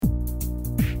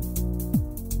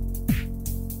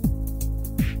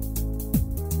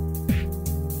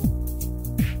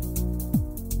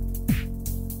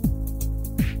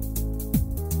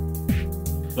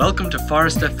Welcome to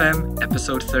Forest FM,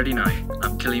 episode 39.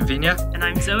 I'm Killian Vigna. And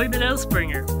I'm Zoe Bellil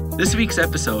Springer. This week's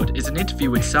episode is an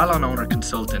interview with salon owner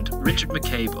consultant Richard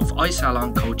McCabe of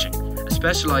iSalon Coaching, a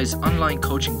specialised online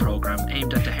coaching programme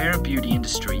aimed at the hair and beauty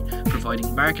industry,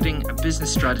 providing marketing and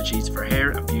business strategies for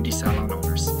hair and beauty salon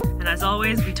owners. And as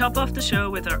always, we top off the show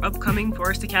with our upcoming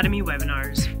Forest Academy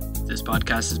webinars. This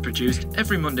podcast is produced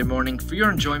every Monday morning for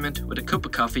your enjoyment with a cup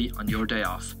of coffee on your day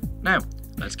off. Now,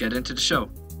 let's get into the show.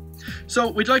 So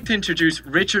we'd like to introduce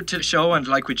Richard to the show, and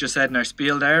like we just said in our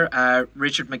spiel there,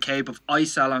 Richard McCabe of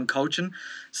iSalon Coaching.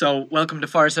 So welcome to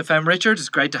Forest FM, Richard. It's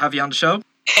great to have you on the show.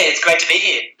 It's great to be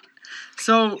here.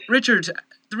 So Richard,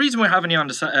 the reason we're having you on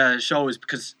the show is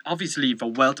because obviously you've a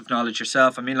wealth of knowledge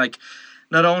yourself. I mean, like,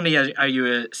 not only are you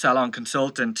a salon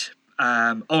consultant,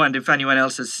 and if anyone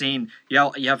else has seen, you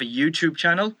have a YouTube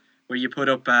channel where you put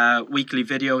up weekly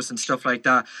videos and stuff like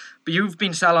that. But you've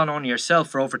been salon owner yourself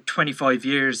for over 25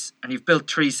 years and you've built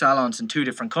 3 salons in 2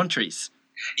 different countries.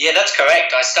 Yeah, that's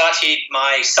correct. I started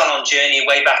my salon journey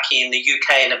way back in the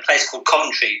UK in a place called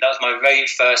Coventry. That was my very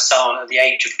first salon at the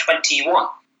age of 21.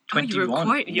 21? You were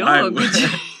quite young.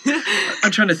 Wow.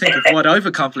 I'm trying to think of what I've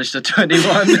accomplished at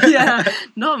 21. Yeah,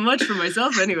 not much for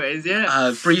myself anyways,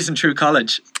 yeah. Breezing through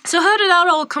college. So how did that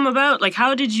all come about? Like,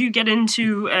 how did you get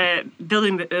into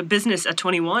building a business at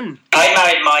 21? I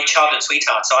married my childhood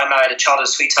sweetheart. So I married a childhood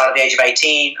sweetheart at the age of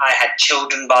 18. I had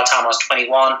children by the time I was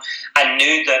 21. I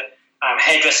knew that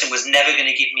hairdressing was never going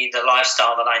to give me the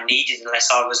lifestyle that I needed unless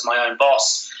I was my own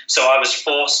boss. So I was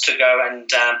forced to go and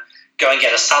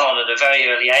get a salon at a very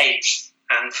early age.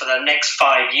 And for the next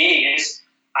 5 years,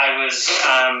 I was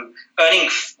earning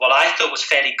what I thought was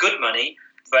fairly good money,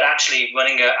 but actually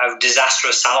running a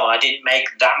disastrous salon. I didn't make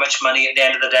that much money at the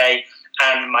end of the day,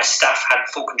 and my staff had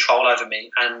full control over me.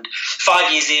 And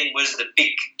 5 years in was the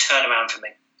big turnaround for me.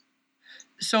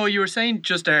 So you were saying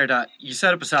just there that you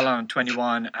set up a salon at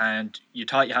 21 and you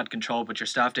thought you had control, but your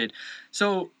staff did.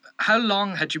 So how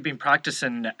long had you been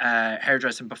practicing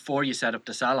hairdressing before you set up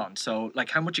the salon? So, like,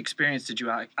 how much experience did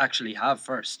you actually have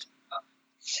first?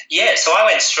 Yeah, so I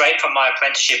went straight from my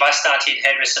apprenticeship. I started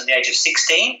hairdressing at the age of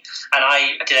 16, and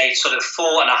I did a sort of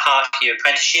 4.5-year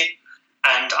apprenticeship.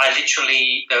 And I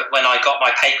literally, when I got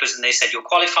my papers and they said, you're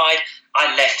qualified,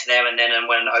 I left there and then and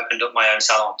went and opened up my own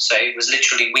salon. So it was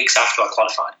literally weeks after I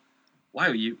qualified. Wow,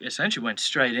 you essentially went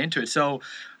straight into it. So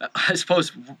I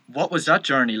suppose, what was that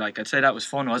journey like? I'd say that was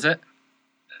fun, was it?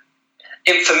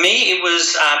 For me, it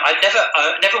was,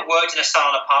 I'd never worked in a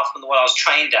salon apart from the one I was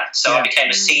trained at. So I became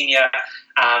a senior.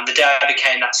 The day I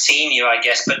became that senior, I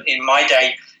guess. But in my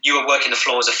day, you were working the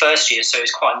floor as a first year, so it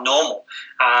was quite normal.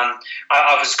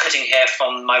 I was cutting hair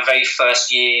from my very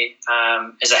first year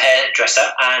as a hairdresser,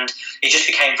 and it just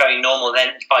became very normal.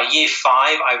 Then by year 5,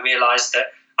 I realised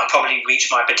that I probably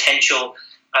reached my potential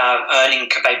earning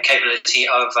capability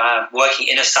of working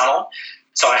in a salon.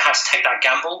 So I had to take that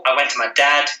gamble. I went to my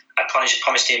dad. I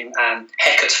promised him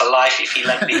haircuts for life if he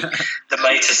lent me the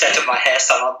money to set up my hair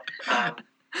salon.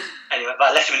 Anyway, but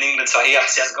I left him in England, so he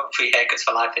obviously hasn't got free haircuts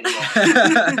for life anymore.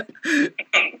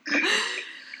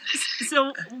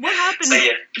 So what happened? So,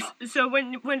 yeah. So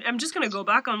when I'm just going to go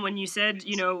back on when you said,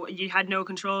 you know, you had no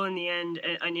control in the end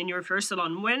and in your first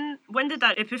salon. When did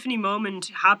that epiphany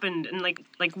moment happen, and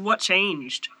like what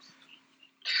changed?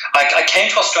 I came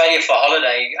to Australia for a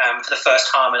holiday for the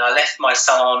first time, and I left my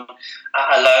salon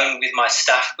alone with my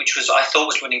staff, which I thought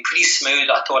was running pretty smooth.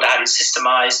 I thought I had it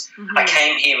systemized. Mm-hmm. I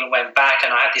came here and went back,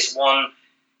 and I had this one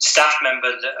staff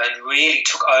member that had really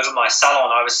took over my salon.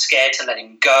 I was scared to let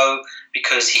him go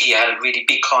because he had a really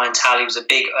big clientele. He was a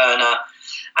big earner,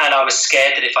 and I was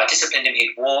scared that if I disciplined him,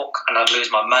 he'd walk and I'd lose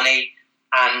my money.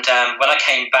 And when I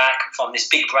came back from this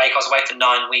big break, I was away for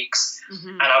 9 weeks. Mm-hmm.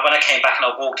 And when I came back and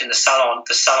I walked in the salon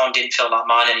didn't feel like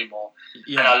mine anymore.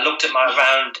 Yeah. And I looked at my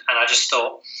round and I just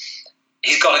thought,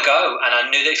 he's got to go. And I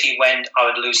knew that if he went, I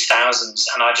would lose thousands.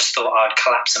 And I just thought I would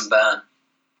collapse and burn.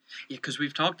 Yeah, because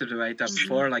we've talked about that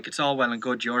before. Like, it's all well and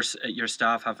good your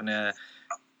staff having a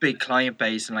big client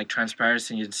base and like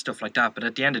transparency and stuff like that. But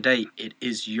at the end of the day, it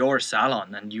is your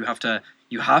salon, and you have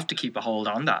to keep a hold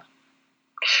on that.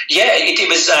 Yeah, it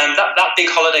was that big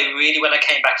holiday really. When I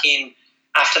came back in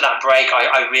after that break,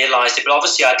 I realised it. But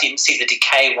obviously, I didn't see the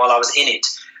decay while I was in it.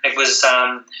 It was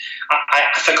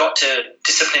I forgot to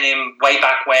discipline him way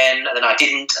back when, and then I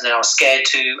didn't, and then I was scared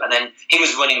to, and then he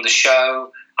was running the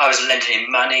show. I was lending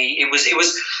him money. It was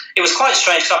quite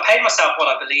strange because I paid myself what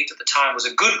I believed at the time was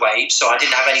a good wage, so I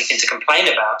didn't have anything to complain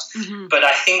about. Mm-hmm. But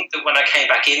I think that when I came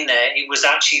back in there, it was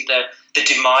actually the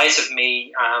demise of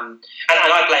me, and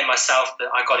I blame myself that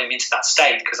I got him into that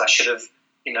state because I should have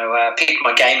pick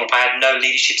my game up. I had no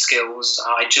leadership skills.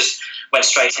 I just went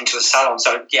straight into a salon.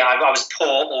 So yeah, I was poor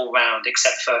all round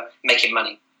except for making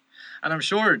money. And I'm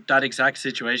sure that exact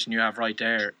situation you have right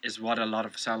there is what a lot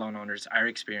of salon owners are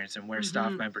experiencing, where a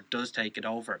staff member does take it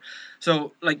over.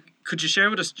 So, could you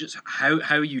share with us just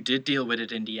how you did deal with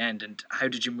it in the end, and how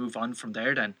did you move on from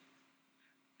there then?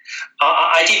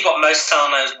 I did what most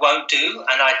salon owners won't do,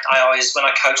 and I always, when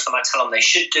I coach them, I tell them they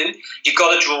should do. You've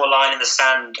got to draw a line in the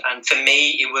sand, and for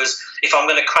me, it was, if I'm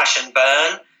going to crash and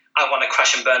burn, I want to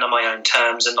crash and burn on my own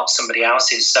terms and not somebody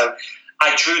else's. So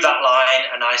I drew that line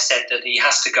and I said that he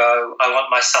has to go. I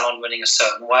want my salon running a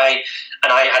certain way.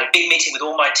 And I had a big meeting with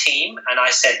all my team and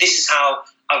I said, this is how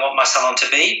I want my salon to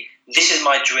be. This is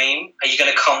my dream. Are you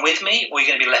going to come with me or are you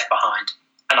going to be left behind?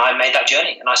 And I made that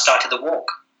journey and I started the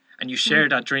walk. And you share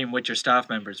that dream with your staff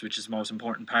members, which is the most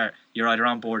important part. You're either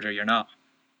on board or you're not.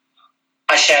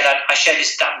 I share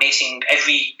that meeting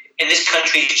in this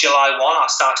country, July 1, our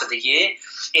start of the year.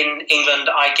 In England,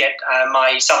 I get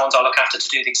my salons I look after to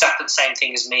do exactly the same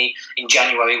thing as me in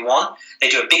January 1. They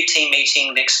do a big team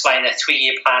meeting, they explain their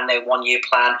 3-year plan, their 1-year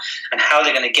plan, and how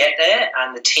they're going to get there.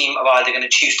 And the team are either going to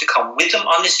choose to come with them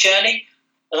on this journey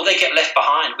or they get left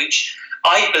behind, which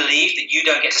I believe that you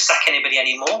don't get to sack anybody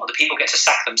anymore. The people get to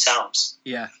sack themselves.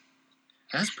 Yeah,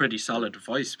 that's pretty solid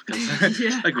advice because,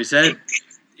 like we said,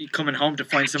 coming home to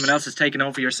find someone else has taken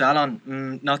over your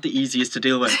salon, not the easiest to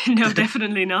deal with. No,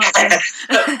 definitely not. I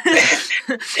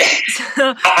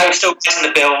was still paying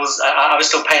the bills, I was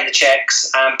still paying the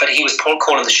checks, but he was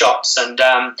calling the shots, and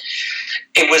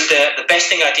it was the best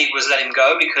thing I did was let him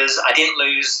go because I didn't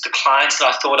lose the clients that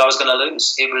I thought I was going to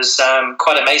lose. It was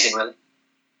quite amazing, really.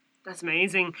 That's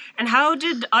amazing. And how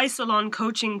did iSalon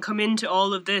coaching come into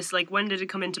all of this? Like, when did it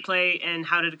come into play and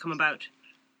how did it come about?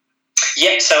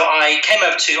 Yeah, so I came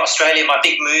over to Australia, my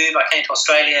big move. I came to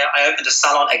Australia. I opened a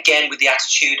salon again with the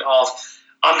attitude of,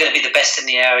 I'm going to be the best in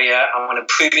the area. I'm going to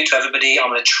prove it to everybody. I'm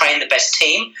going to train the best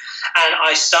team. And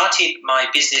I started my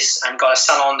business and got a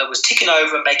salon that was ticking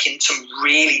over and making some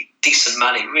really decent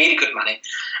money, really good money.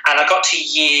 And I got to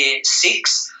year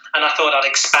 6 and I thought I'd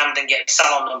expand and get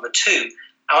salon number 2.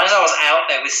 And as I was out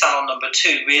there with salon number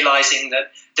 2, realising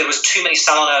that there was too many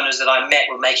salon owners that I met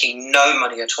were making no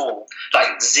money at all,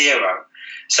 like zero.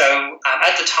 So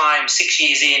at the time, 6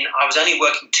 years in, I was only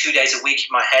working 2 days a week in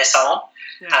my hair salon.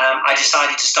 Yeah. I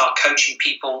decided to start coaching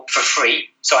people for free.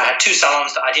 So I had 2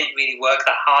 salons that I didn't really work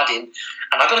that hard in.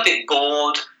 And I got a bit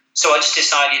bored. So I just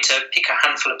decided to pick a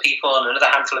handful of people and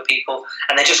another handful of people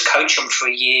and then just coach them for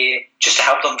a year just to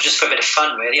help them, just for a bit of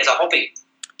fun, really, as a hobby.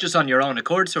 Just on your own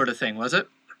accord sort of thing, was it?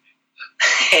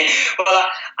 Well,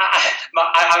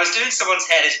 I was doing someone's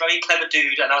hair, this very clever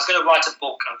dude, and I was going to write a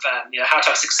book of how to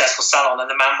have a successful salon, and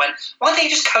the man went, why don't you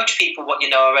just coach people what you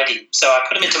know already? So I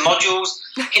put them into modules,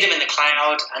 hid them in the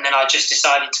cloud, and then I just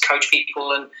decided to coach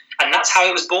people, and that's how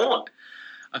it was born.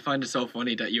 I find it so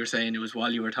funny that you were saying it was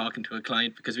while you were talking to a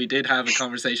client, because we did have a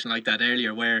conversation like that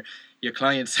earlier where your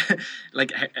clients,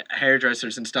 like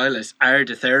hairdressers and stylists, are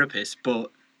the therapists, but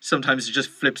sometimes it just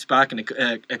flips back and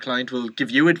a client will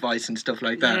give you advice and stuff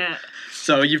like that. Yeah.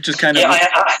 So you've just kind of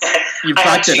you've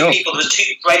backed it up. There was 2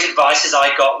 great advices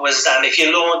I got was if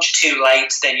you launch too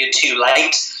late, then you're too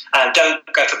late. Don't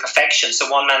go for perfection. So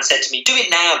one man said to me, do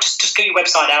it now, just get your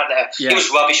website out there. Yeah. It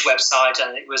was rubbish website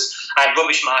and I had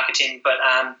rubbish marketing, but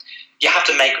you have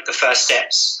to make the first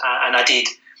steps, and I did.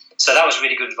 So that was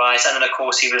really good advice. And then, of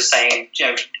course, he was saying,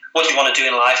 what do you want to do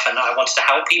in life? And I wanted to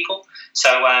help people.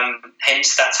 So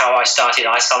hence, that's how I started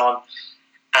iSalon.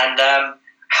 And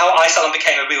how iSalon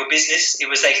became a real business, it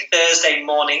was a Thursday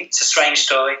morning. It's a strange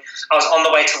story. I was on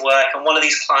the way to work, and one of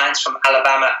these clients from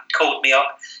Alabama called me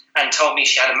up and told me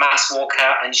she had a mass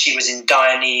walkout and she was in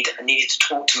dire need and needed to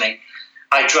talk to me.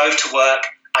 I drove to work.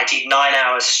 I did 9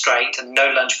 hours straight and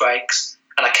no lunch breaks.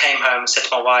 And I came home and said to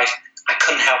my wife, I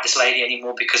couldn't help this lady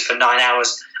anymore because for 9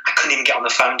 hours I couldn't even get on the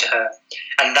phone to her.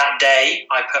 And that day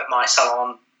I put my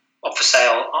salon up for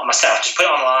sale on myself, just put it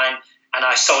online, and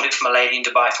I sold it from a lady in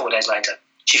Dubai 4 days later.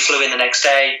 She flew in the next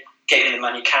day, gave me the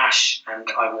money cash, and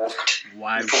I walked in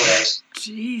 4 days.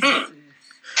 Jesus.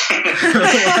 I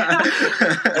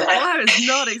was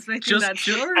not expecting that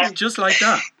story. Just like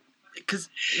that. Because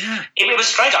it was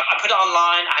strange. I put it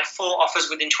online. I had 4 offers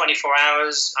within 24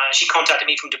 hours. She contacted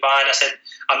me from Dubai and I said,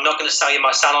 I'm not going to sell you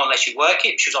my salon unless you work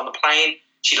it. She was on the plane.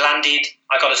 She landed.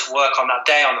 I got her to work on that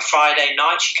day. On the Friday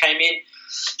night she came in.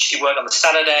 She worked on the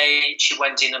Saturday. She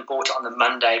went in and bought it on the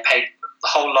Monday, paid the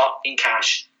whole lot in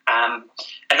cash. And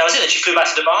that was it. And she flew back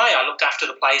to Dubai. I looked after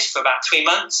the place for about 3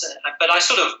 months. But I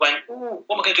sort of went, ooh,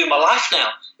 what am I going to do with my life now?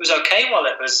 It was okay while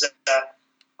it was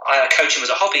coaching was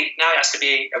a hobby. Now it has to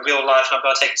be a real life, and I've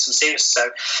got to take it some serious. So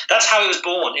that's how it was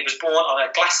born. It was born on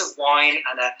a glass of wine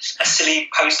and a silly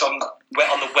post on the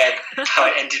web. How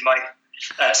it ended my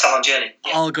salon journey.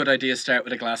 Yeah. All good ideas start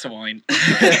with a glass of wine.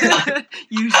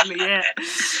 Usually, yeah.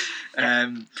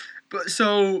 But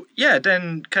so yeah,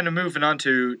 then kind of moving on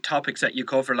to topics that you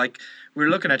cover. Like, we were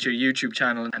looking at your YouTube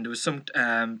channel, and there was some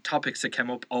topics that came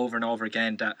up over and over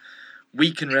again that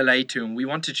we can relate to, and we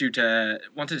wanted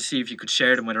to see if you could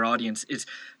share them with our audience. Is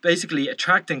basically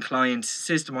attracting clients,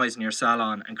 systemizing your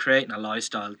salon, and creating a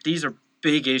lifestyle. These are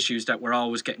big issues that we're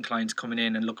always getting clients coming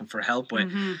in and looking for help with,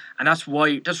 and that's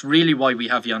really why we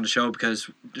have you on the show, because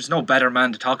there's no better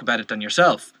man to talk about it than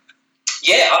yourself.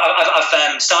 Yeah,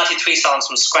 I've started 3 salons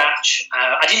from scratch.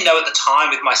 I didn't know at the time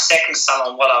with my second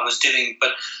salon what I was doing, but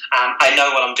I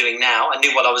know what I'm doing now. I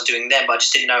knew what I was doing then, but I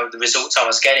just didn't know the results I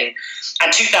was getting.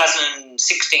 And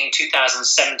 2016,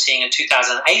 2017, and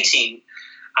 2018,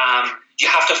 you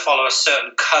have to follow a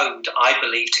certain code, I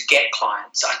believe, to get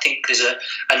clients. I think there's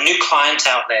a new client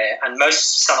out there, and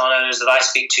most salon owners that I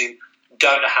speak to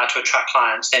don't know how to attract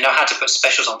clients. They know how to put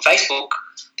specials on Facebook.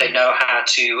 They know how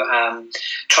to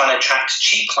try and attract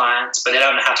cheap clients, but they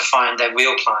don't know how to find their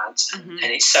real clients. And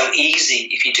it's so easy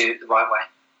if you do it the right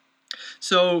way.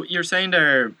 So you're saying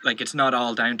there, like, it's not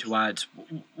all down to ads.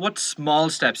 What small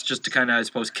steps, just to kind of, I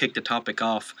suppose, kick the topic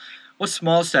off, what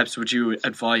small steps would you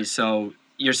advise? So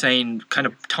you're saying kind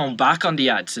of tone back on the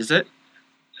ads, is it?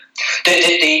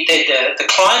 The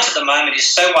client at the moment is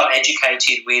so well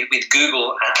educated with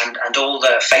Google and all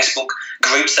the Facebook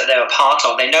groups that they're a part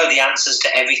of. They know the answers to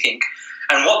everything.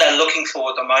 And what they're looking for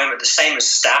at the moment, the same as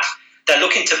staff, they're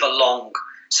looking to belong.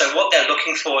 So what they're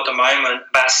looking for at the moment,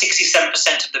 about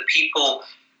 67% of the people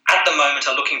at the moment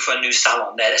are looking for a new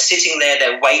salon. They're sitting there,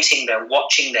 they're waiting, they're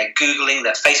watching, they're Googling,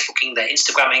 they're Facebooking, they're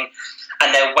Instagramming,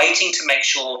 and they're waiting to make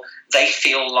sure they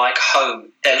feel like home.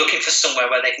 They're looking for somewhere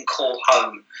where they can call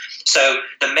home. So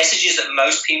the messages that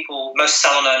most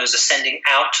salon owners are sending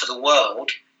out to the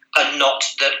world are not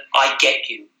that I get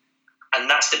you. And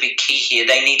that's the big key here.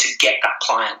 They need to get that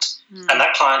client. And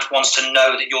that client wants to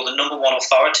know that you're the number one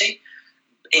authority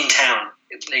in town.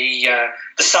 The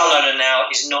salon owner now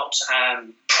is not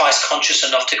price conscious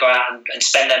enough to go out and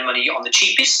spend their money on the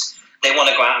cheapest. They want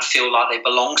to go out and feel like they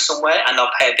belong somewhere, and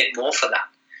they'll pay a bit more for that.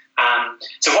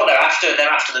 So what they're after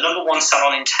the number one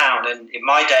salon in town. And in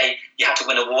my day, you had to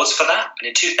win awards for that. But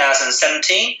in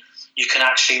 2017, you can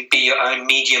actually be your own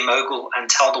media mogul and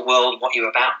tell the world what you're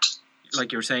about.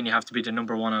 Like you were saying, you have to be the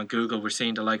number one on Google. We're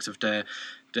seeing the likes of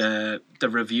the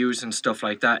reviews and stuff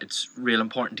like that. It's real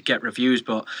important to get reviews,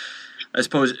 but I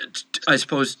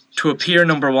suppose to appear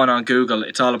number one on Google,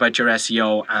 it's all about your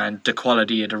SEO and the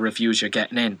quality of the reviews you're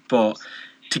getting in. But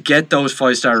to get those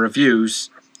 5-star reviews,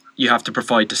 you have to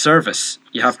provide the service.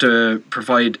 You have to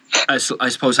provide, I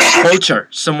suppose, a culture,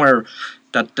 somewhere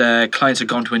that the clients are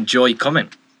going to enjoy coming.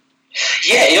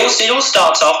 Yeah, it all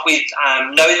starts off with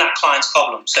knowing that client's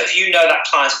problem. So if you know that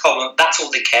client's problem, that's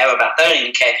all they care about. They don't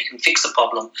even care if you can fix the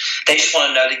problem. They just want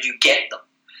to know that you get them.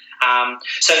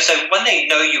 So when they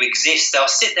know you exist, they'll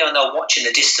sit there and they'll watch in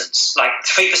the distance. Like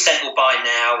 3% will buy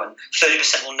now and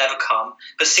 30% will never come,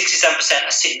 but 67%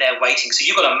 are sitting there waiting. So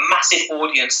you've got a massive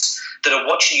audience that are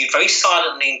watching you very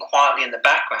silently and quietly in the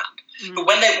background. But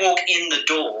when they walk in the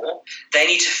door, they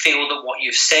need to feel that what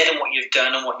you've said and what you've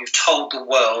done and what you've told the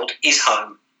world is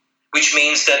home, which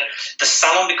means that the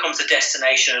salon becomes a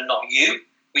destination and not you,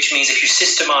 which means if you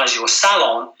systemize your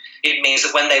salon, it means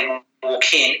that when they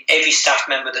walk in, every staff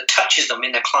member that touches them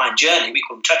in their client journey, we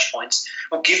call them touch points,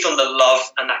 will give them the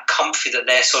love and that comfort that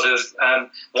they're sort of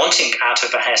wanting out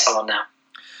of a hair salon now.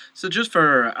 So just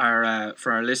for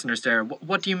our listeners there,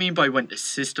 what do you mean by when to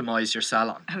systemize your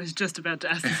salon? I was just about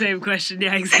to ask the same question.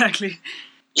 Yeah, exactly.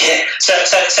 Yeah, so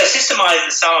systemizing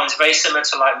the salon is very similar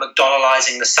to like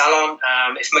McDonaldizing the salon.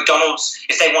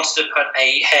 If they wanted to put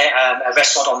a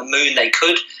restaurant on the moon, they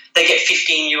could. They get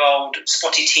 15-year-old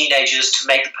spotty teenagers to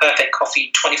make the perfect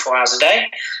coffee 24 hours a day.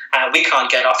 We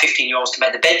can't get our 15-year-olds to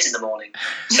make the beds in the morning.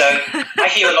 So I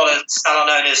hear a lot of salon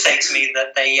owners say to me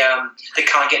that they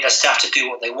can't get their staff to do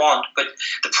what they want. But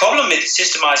the problem with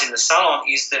systemizing the salon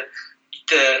is that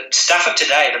the staff of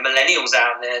today, the millennials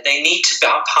out there, they need to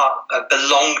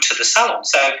belong to the salon.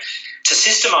 So to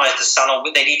systemize the salon,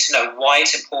 they need to know why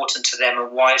it's important to them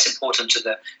and why it's important to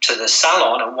the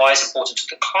salon and why it's important to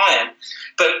the client.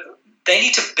 But they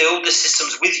need to build the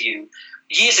systems with you.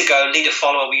 Years ago,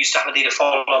 leader-follower, we used to have a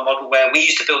leader-follower model where we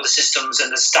used to build the systems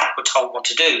and the staff were told what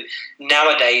to do.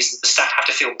 Nowadays, the staff have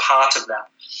to feel part of that.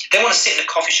 They want to sit in a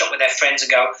coffee shop with their friends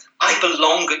and go, I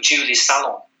belong at Julie's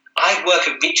salon. I work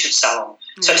at Richard's salon.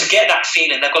 So to get that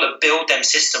feeling, they've got to build them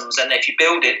systems, and if you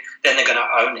build it, then they're going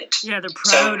to own it. Yeah, they're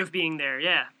proud of being there.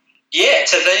 Yeah. Yeah,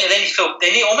 so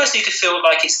they almost need to feel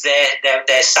like it's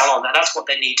their salon, and that's what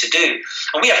they need to do.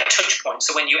 And we have touch points.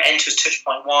 So when you enter, it's touch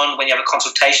point 1. When you have a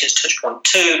consultation, it's touch point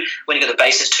 2. When you go to the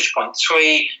base, it's touch point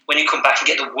 3. When you come back and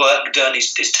get the work done,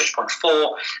 it's touch point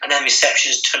 4. And then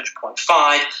reception is touch point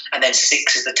 5. And then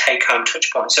 6 is the take-home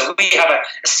touch point. So we have a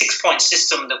 6-point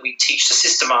system that we teach to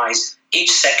systemize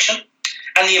each section.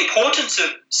 And the importance of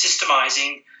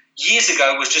systemizing years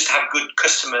ago was just to have good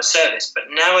customer service. But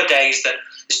nowadays, that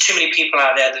there's too many people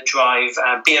out there that drive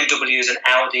BMWs and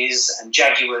Audis and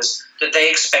Jaguars that they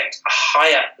expect a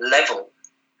higher level.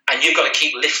 And you've got to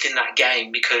keep lifting that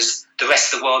game because the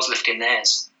rest of the world's lifting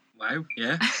theirs. Wow,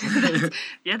 yeah.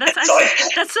 Yeah,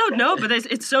 that's so, no, but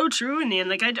it's so true in the end.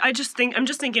 Like, I'm just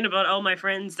thinking about all my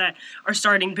friends that are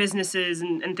starting businesses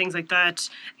and things like that,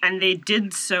 and they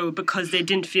did so because they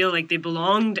didn't feel like they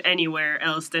belonged anywhere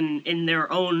else than in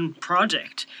their own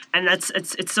project. And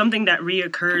it's something that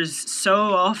reoccurs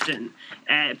so often.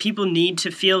 People need to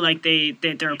feel like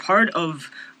they're a part of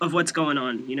what's going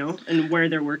on, you know, and where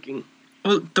they're working.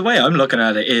 Well, the way I'm looking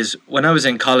at it is when I was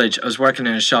in college, I was working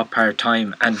in a shop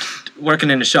part-time, and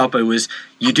working in a shop, I was,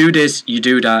 you do this, you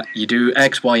do that, you do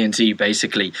X, Y, and Z,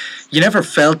 basically. You never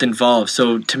felt involved.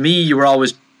 So to me, you were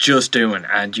always just doing,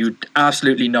 and you had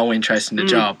absolutely no interest in the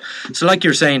job. So like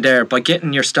you're saying there, by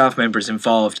getting your staff members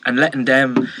involved and letting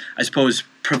them, I suppose,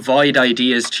 provide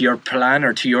ideas to your plan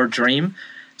or to your dream.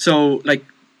 So like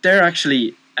they're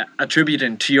actually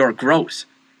attributing to your growth.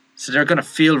 So they're going to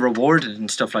feel rewarded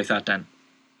and stuff like that then.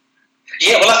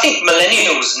 Yeah, well, I think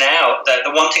millennials now,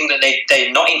 the one thing that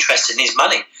they're not interested in is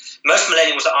money. Most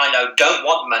millennials that I know don't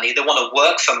want money. They want to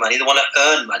work for money. They want to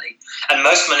earn money. And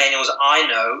most millennials I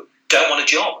know don't want a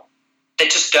job. They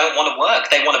just don't want to work.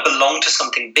 They want to belong to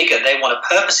something bigger. They want a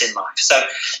purpose in life. So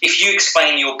if you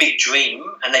explain your big dream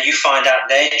and then you find out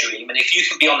their dream, and if you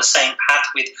can be on the same path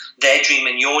with their dream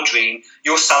and your dream,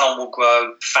 your salon will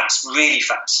grow fast, really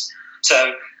fast.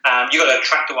 So you've got to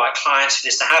attract the right clients for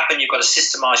this to happen. You've got to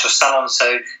systemize your salon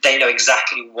so they know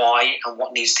exactly why and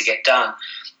what needs to get done.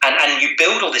 And you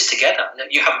build all this together.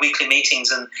 You have weekly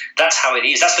meetings, and that's how it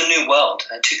is. That's the new world.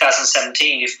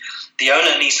 2017, if the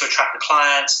owner needs to attract the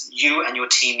clients, you and your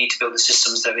team need to build the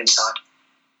systems that are inside.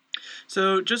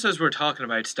 So just as we're talking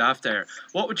about staff there,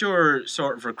 what would your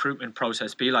sort of recruitment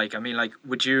process be like? I mean, like,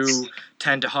 would you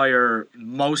tend to hire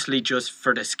mostly just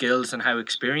for the skills and how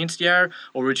experienced you are?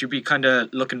 Or would you be kind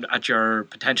of looking at your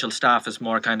potential staff as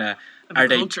more kind of, are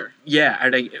they, culture? Yeah,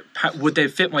 are they, would they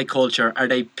fit my culture? Are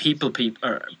they people?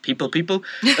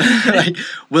 Like,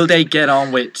 will they get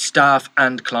on with staff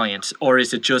and clients? Or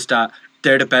is it just that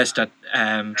they're the best at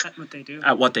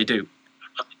what they do?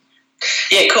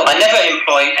 Yeah, cool. I never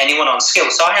employ anyone on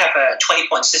skill. So I have a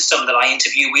 20-point system that I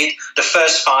interview with. The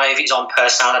first 5 is on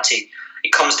personality.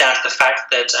 It comes down to the fact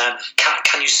that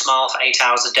can you smile for 8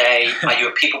 hours a day? Are you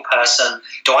a people person?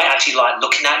 Do I actually like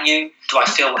looking at you? Do I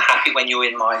feel happy when you're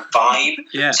in my vibe?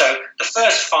 Yeah. So the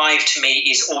first 5 to me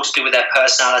is all to do with their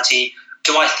personality.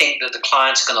 Do I think that the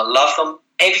clients are going to love them?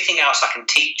 Everything else I can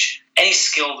teach. Any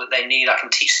skill that they need, I can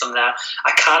teach them that.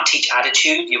 I can't teach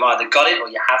attitude. You've either got it or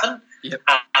you haven't. Yep.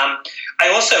 I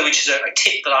also, which is a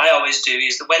tip that I always do,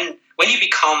 is that when you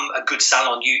become a good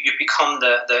salon, you become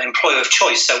the employer of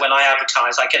choice. So when I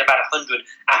advertise, I get about 100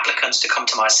 applicants to come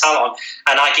to my salon,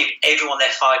 and I give everyone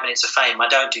their 5 minutes of fame. I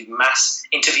don't do mass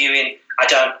interviewing. I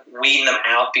don't wean them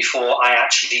out before I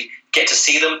actually get to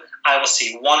see them. I will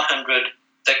see 100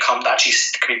 that come that actually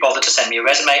can be bothered to send me a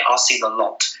resume. I'll see the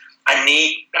lot. I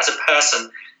need, as a person,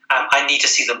 I need to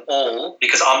see them all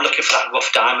because I'm looking for that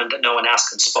rough diamond that no one else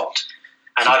can spot.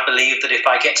 And I believe that if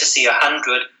I get to see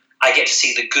 100, I get to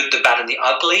see the good, the bad, and the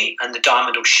ugly, and the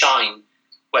diamond will shine.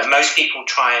 Where most people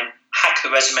try and hack the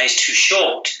resumes too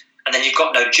short, and then you've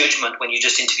got no judgment when you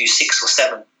just interview 6 or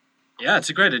 7. Yeah, it's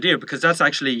a great idea because that's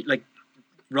actually, like,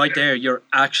 right there, you're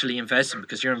actually investing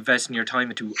because you're investing your time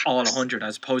into all 100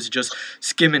 as opposed to just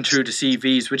skimming through the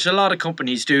CVs, which a lot of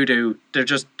companies do. They're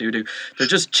just They're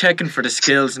just checking for the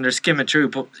skills and they're skimming through,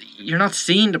 but you're not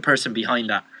seeing the person behind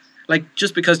that. Like,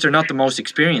 just because they're not the most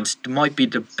experienced, they might be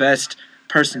the best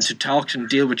person to talk to and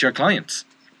deal with your clients.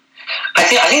 I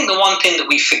think the one thing that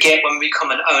we forget when we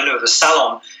become an owner of a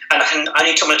salon, and I'm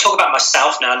going to talk about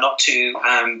myself now, not to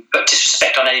put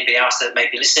disrespect on anybody else that may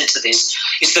be listening to this,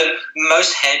 is that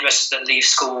most hairdressers that leave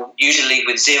school usually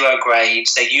with 0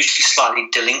 grades, they're usually slightly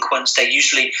delinquents, they're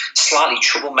usually slightly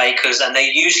troublemakers, and they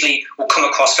usually will come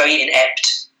across very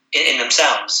inept in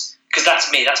themselves. Because that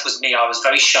was me. I was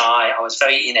very shy, I was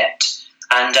very inept.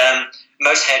 And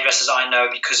most hairdressers I know,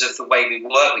 because of the way we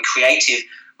work, we're creative,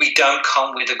 we don't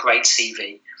come with a great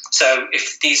CV. So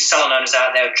if these salon owners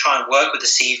out there try and work with a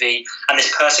CV and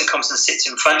this person comes and sits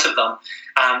in front of them,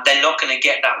 they're not going to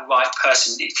get that right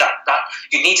person. It's that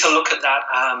you need to look at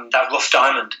that rough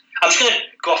diamond. I'm just going to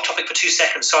go off topic for 2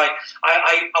 seconds. So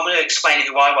I'm going to explain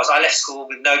who I was. I left school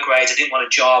with no grades. I didn't want a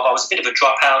job. I was a bit of a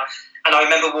dropout. And I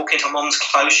remember walking into mum's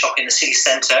clothes shop in the city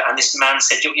centre, and this man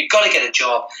said, you've got to get a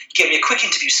job. He gave me a quick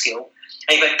interview skill.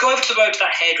 And he went, go over to the road to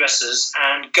that hairdresser's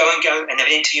and go and have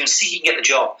an interview and see if you can get the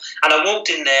job. And I walked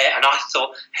in there and I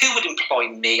thought, who would employ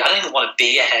me? I don't even want to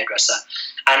be a hairdresser.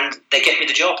 And they gave me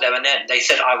the job there and then. They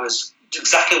said I was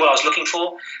exactly what I was looking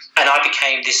for. And I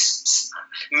became this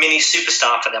mini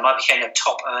superstar for them. I became a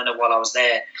top earner while I was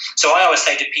there. So I always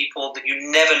say to people that you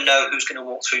never know who's going to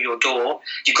walk through your door.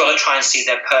 You've got to try and see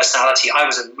their personality. I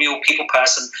was a real people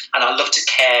person, and I love to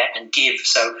care and give.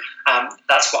 So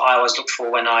that's what I always look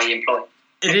for when I employ.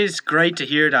 It is great to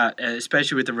hear that,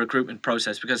 especially with the recruitment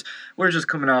process, because we're just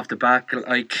coming off the back,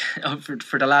 like,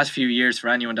 for the last few years, for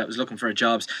anyone that was looking for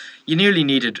jobs, you nearly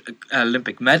needed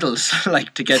Olympic medals,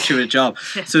 like, to get you a job.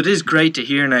 So it is great to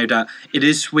hear now that it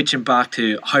is switching back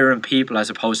to hiring people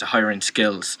as opposed to hiring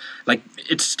skills. Like,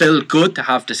 it's still good to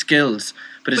have the skills,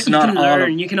 but it's not all.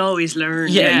 You can always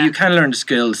learn. Yeah, you can learn the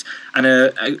skills, and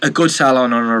a good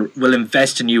salon owner will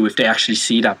invest in you if they actually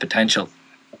see that potential.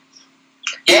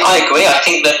 Yeah, I agree. I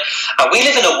think that we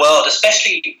live in a world,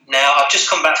 especially now. I've just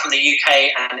come back from the UK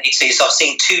and Italy, so I've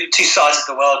seen two sides of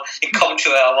the world. In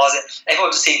Coventry, where I was,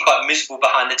 everyone just seemed quite miserable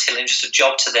behind the till, and just a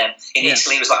job to them. In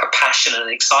Italy, it was like a passion and an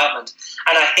excitement.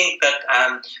 And I think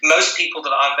that most people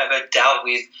that I've ever dealt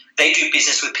with, they do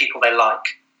business with people they like.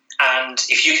 And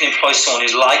if you can employ someone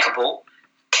who's likable,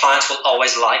 clients will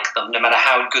always like them, no matter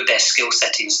how good their skill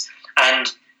set is. And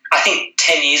I think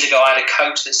 10 years ago, I had a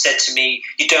coach that said to me,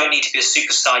 you don't need to be a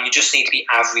superstar, you just need to be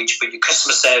average, but your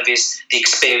customer service, the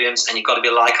experience, and you've got to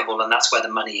be likable, and that's where the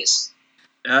money is.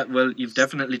 Well, you've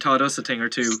definitely taught us a thing or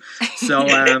two. So,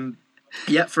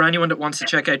 for anyone that wants to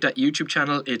check out that YouTube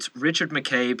channel, it's Richard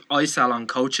McCabe, iSalon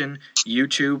Coaching,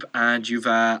 YouTube, and you've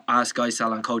Ask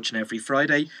iSalon Coaching every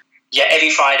Friday. Yeah, every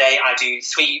Friday I do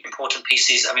 3 important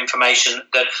pieces of information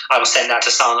that I will send out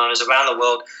to salon owners around the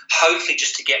world, hopefully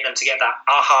just to get them to get that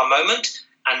aha moment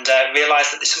and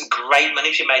realise that there's some great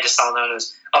money to be made as salon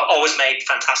owners. I've always made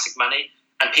fantastic money,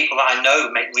 and people that I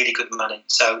know make really good money.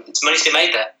 So it's money to be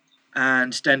made there.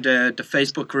 And then the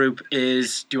Facebook group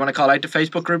is, do you want to call out the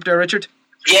Facebook group there, Richard?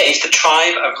 Yeah, it's the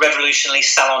Tribe of Revolutionary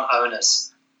Salon Owners.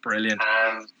 Brilliant.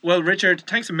 Well, Richard,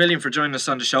 thanks a million for joining us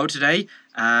on the show today.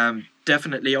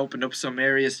 Definitely opened up some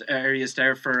areas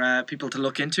there for people to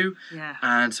look into,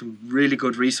 and some really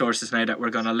good resources now that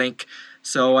we're going to link.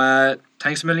 So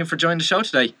thanks a million for joining the show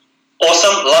today.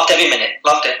 Awesome. Loved every minute.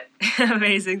 Loved it.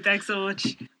 Amazing. Thanks so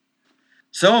much.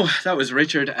 So that was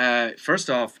Richard. First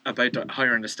off, about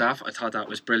hiring the staff, I thought that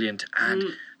was brilliant. And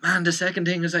man, the second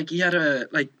thing was like he had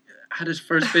his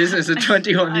first business at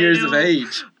 21 years of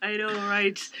age. I know,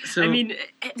 right? So, I mean,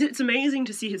 it's amazing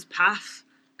to see his path.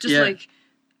 Just like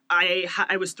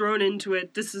I was thrown into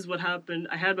it. This is what happened.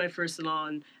 I had my first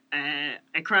salon.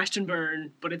 I crashed and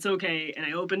burned, but it's okay. And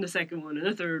I opened a second one and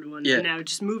a third one, and now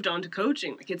just moved on to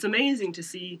coaching. Like, it's amazing to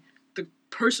see the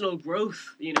personal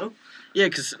growth, you know? Yeah,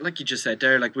 because like you just said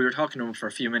there, like we were talking to him for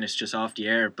a few minutes just off the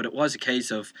air, but it was a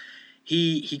case of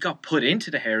he got put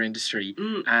into the hair industry,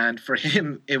 and for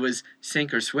him it was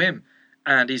sink or swim.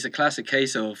 And he's a classic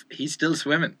case of he's still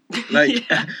swimming. Like,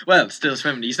 still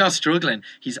swimming. He's not struggling.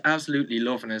 He's absolutely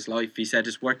loving his life. He said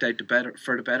it's worked out the better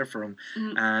for him.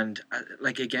 And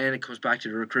again, it comes back to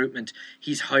the recruitment.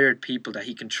 He's hired people that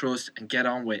he can trust and get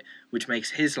on with, which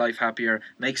makes his life happier,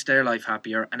 makes their life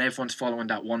happier, and everyone's following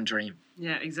that one dream.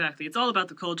 Yeah, exactly. It's all about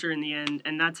the culture in the end,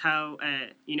 and that's how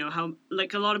how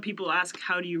like a lot of people ask,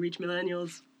 how do you reach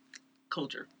millennials?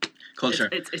 Culture.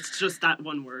 It's just that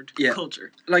one word.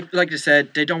 Culture. Like I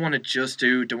said, they don't want to just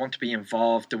do. They want to be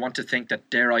involved. They want to think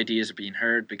that their ideas are being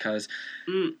heard, because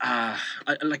talking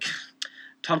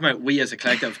about we as a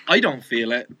collective, I don't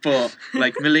feel it, but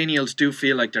like millennials do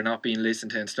feel like they're not being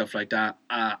listened to and stuff like that.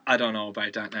 I don't know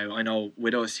about that now. I know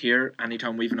with us here,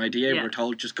 anytime we have an idea, we're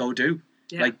told just go do.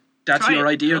 Like, that's your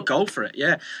idea, go for it.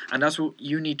 Yeah. And that's what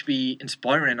you need to be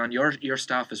inspiring on your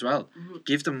staff as well.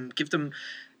 Give them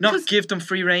not give them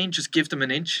free rein, just give them an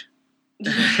inch.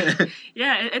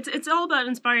 It's all about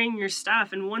inspiring your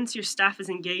staff, and once your staff is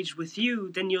engaged with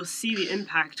you, then you'll see the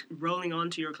impact rolling on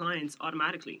to your clients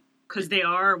automatically, because they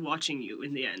are watching you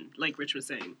in the end, like Rich was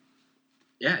saying.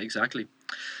 Yeah, exactly.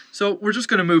 So we're just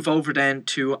going to move over then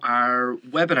to our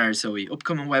webinars, Zoe,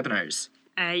 upcoming webinars.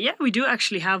 Yeah, we do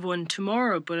actually have one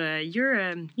tomorrow, but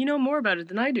you know more about it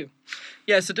than I do.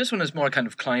 Yeah, so this one is more kind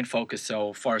of client focused,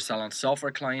 so for Salon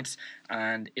software clients,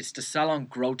 and it's the Salon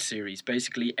Growth Series.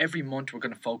 Basically, every month we're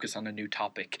going to focus on a new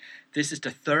topic. This is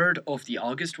the 3rd of the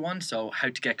August one, so how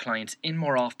to get clients in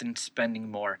more often, spending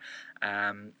more.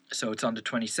 So it's on the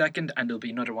 22nd, and there'll be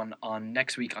another one on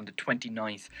next week on the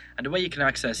 29th. And the way you can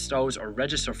access those or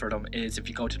register for them is if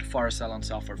you go to the Forest Salon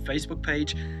Software Facebook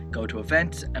page, go to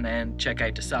events, and then check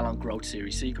out the Salon Growth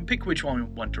Series. So you can pick which one you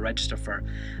want to register for.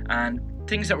 And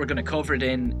things that we're going to cover it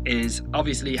in is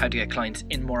obviously how to get clients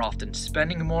in more often,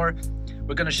 spending more.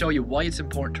 We're going to show you why it's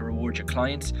important to reward your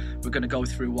clients. We're going to go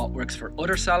through what works for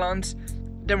other salons.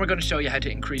 Then we're going to show you how to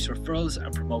increase referrals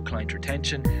and promote client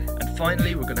retention. And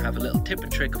finally, we're going to have a little tip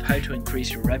and trick of how to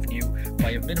increase your revenue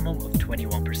by a minimum of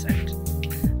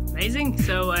 21%. Amazing.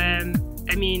 So,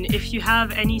 if you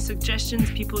have any suggestions,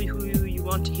 people who you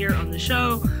want to hear on the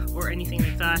show or anything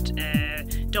like that,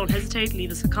 don't hesitate.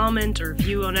 Leave us a comment or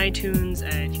review on iTunes.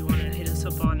 If you want to hit us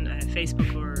up on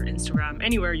Facebook or Instagram,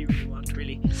 anywhere you really want,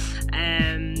 really.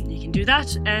 You can do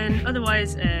that. And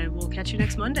otherwise, we'll catch you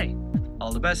next Monday.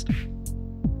 All the best.